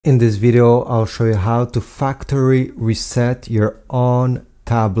In this video, I'll show you how to factory reset your Onn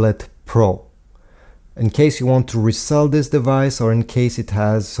Tablet Pro. In case you want to resell this device or in case it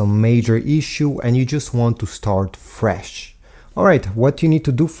has some major issue and you just want to start fresh. Alright, what you need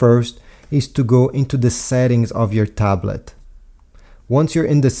to do first is to go into the settings of your tablet. Once you're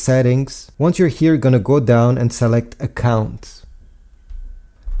in the settings, once you're here, you're gonna go down and select accounts.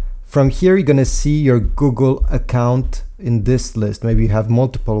 From here, you're gonna see your Google account in this list. Maybe you have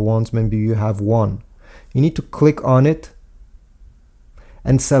multiple ones, maybe you have one. You need to click on it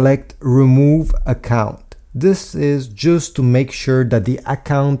and select remove account. This is just to make sure that the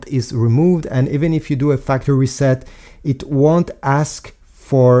account is removed, and even if you do a factory reset, it won't ask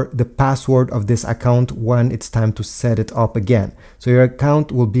for the password of this account when it's time to set it up again. So your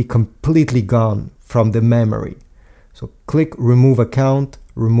account will be completely gone from the memory. So click remove account,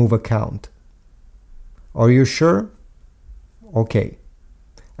 remove account. Are you sure? Okay.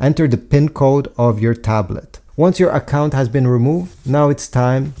 Enter the PIN code of your tablet. Once your account has been removed, now it's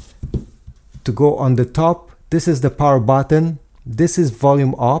time to go on the top. This is the power button. This is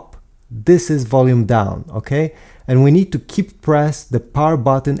volume up. This is volume down, okay? And we need to keep press the power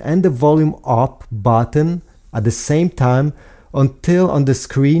button and the volume up button at the same time until on the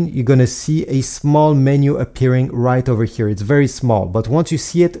screen you're gonna see a small menu appearing right over here. It's very small, but once you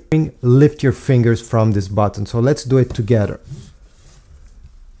see it, lift your fingers from this button. So let's do it together.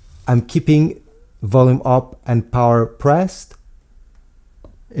 I'm keeping volume up and power pressed.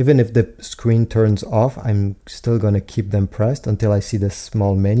 Even if the screen turns off, I'm still gonna keep them pressed until I see the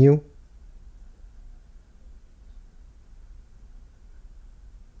small menu.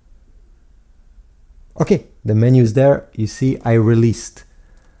 Okay, the menu is there. You see, I released.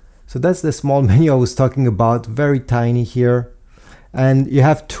 So that's the small menu I was talking about, very tiny here. And you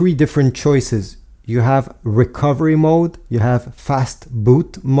have three different choices. You have recovery mode, you have fast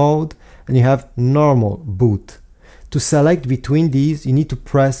boot mode, and you have normal boot. To select between these, you need to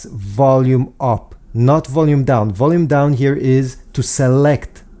press volume up, not volume down. Volume down here is to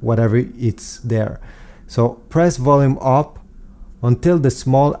select whatever it's there. So press volume up until the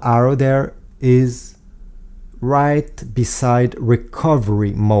small arrow there is right beside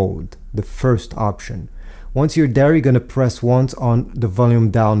recovery mode, the first option. Once you're there, you're gonna press once on the volume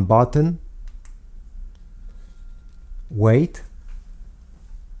down button. Wait.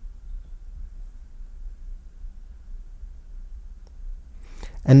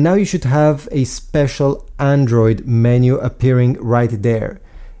 And now you should have a special Android menu appearing right there.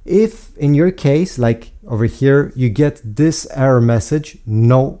 If in your case, like over here, you get this error message,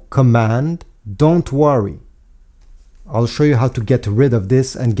 no command, don't worry. I'll show you how to get rid of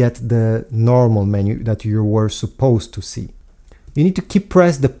this and get the normal menu that you were supposed to see. You need to keep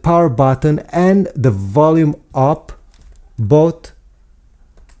press the power button and the volume up both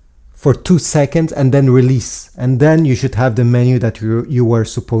for 2 seconds and then release. And then you should have the menu that you were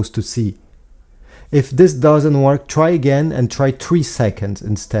supposed to see. If this doesn't work, try again and try 3 seconds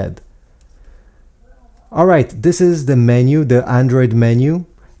instead. Alright, this is the menu, the Android menu.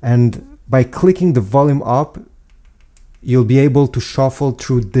 And by clicking the volume up, you'll be able to shuffle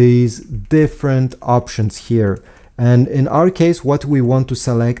through these different options here. And in our case, what we want to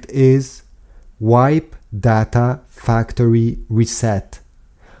select is wipe data factory reset.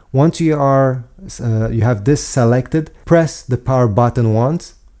 Once you have this selected, press the power button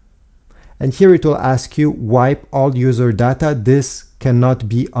once. And here it will ask you wipe all user data. This cannot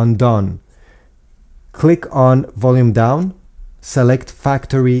be undone. Click on volume down, select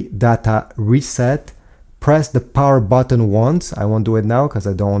factory data reset. Press the power button once. I won't do it now because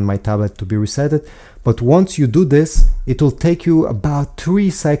I don't want my tablet to be resetted. But once you do this, it will take you about 3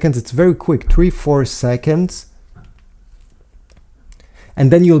 seconds. It's very quick, 3-4 seconds.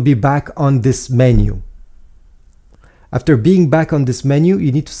 And then you'll be back on this menu. After being back on this menu,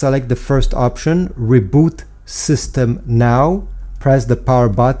 you need to select the first option, reboot system now. Press the power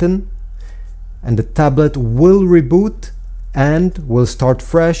button and the tablet will reboot and will start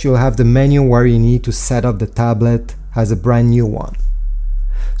fresh. You'll have the menu where you need to set up the tablet as a brand new one.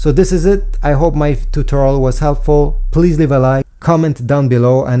 So this is it. I hope my tutorial was helpful. Please leave a like, comment down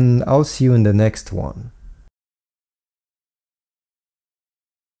below, and I'll see you in the next one.